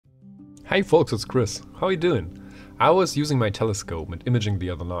Hey folks, it's Chris. How are you doing? I was using my telescope and imaging the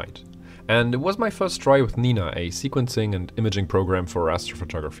other night, and it was my first try with Nina, a sequencing and imaging program for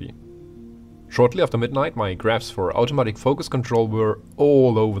astrophotography. Shortly after midnight, my graphs for automatic focus control were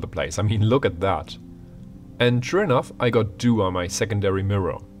all over the place. I mean, look at that. And sure enough, I got dew on my secondary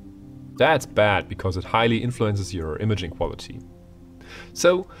mirror. That's bad because it highly influences your imaging quality.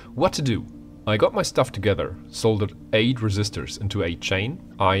 So, what to do? I got my stuff together, soldered 8 resistors into a chain,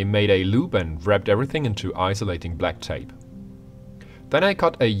 I made a loop and wrapped everything into isolating black tape. Then I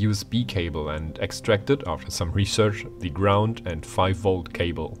cut a USB cable and extracted, after some research, the ground and 5-volt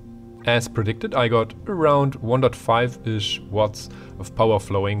cable. As predicted, I got around 1.5-ish watts of power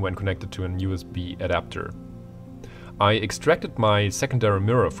flowing when connected to an USB adapter. I extracted my secondary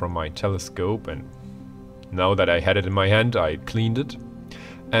mirror from my telescope, and now that I had it in my hand, I cleaned it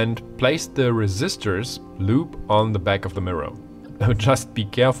and placed the resistors loop on the back of the mirror. Just be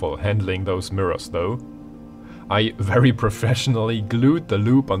careful handling those mirrors though. I very professionally glued the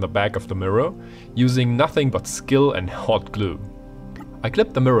loop on the back of the mirror using nothing but skill and hot glue. I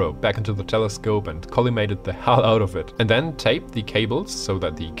clipped the mirror back into the telescope and collimated the hell out of it, and then taped the cables so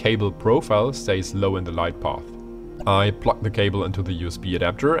that the cable profile stays low in the light path. I plug the cable into the USB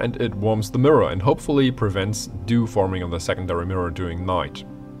adapter and it warms the mirror and hopefully prevents dew forming on the secondary mirror during night.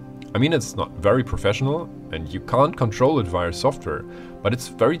 I mean, it's not very professional and you can't control it via software, but it's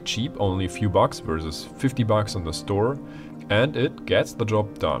very cheap, only a few bucks versus 50 bucks on the store, and it gets the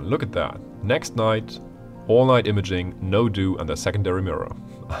job done. Look at that. Next night, all night imaging, no dew on the secondary mirror.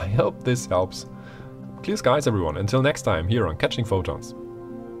 I hope this helps. Clear skies everyone, until next time here on Catching Photons.